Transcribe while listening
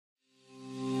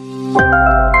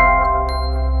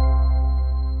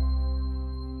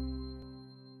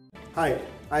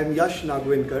I'm Yash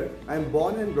Nagvenkar. I'm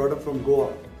born and brought up from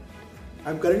Goa.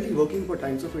 I'm currently working for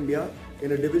Times of India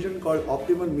in a division called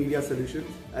Optimal Media Solutions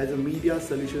as a Media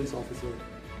Solutions Officer.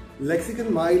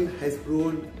 Lexicon MILE has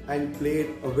proven and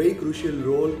played a very crucial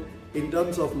role in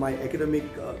terms of my academic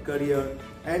career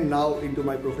and now into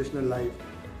my professional life.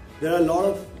 There are a lot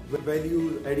of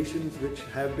value additions which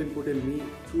have been put in me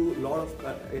through a lot of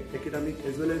academic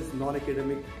as well as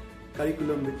non-academic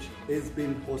curriculum which is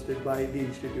being hosted by the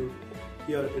institute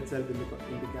here itself in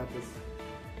the campus.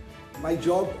 My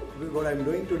job, what I'm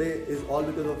doing today, is all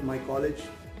because of my college,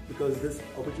 because this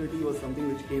opportunity was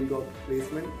something which came to a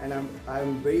placement, and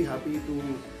I'm very happy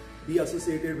to be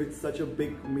associated with such a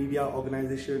big media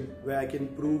organization where I can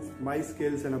prove my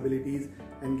skills and abilities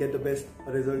and get the best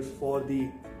results for the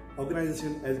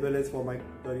organization as well as for my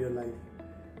career life.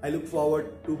 I look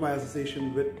forward to my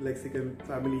association with Lexicon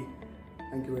family.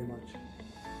 Thank you very much.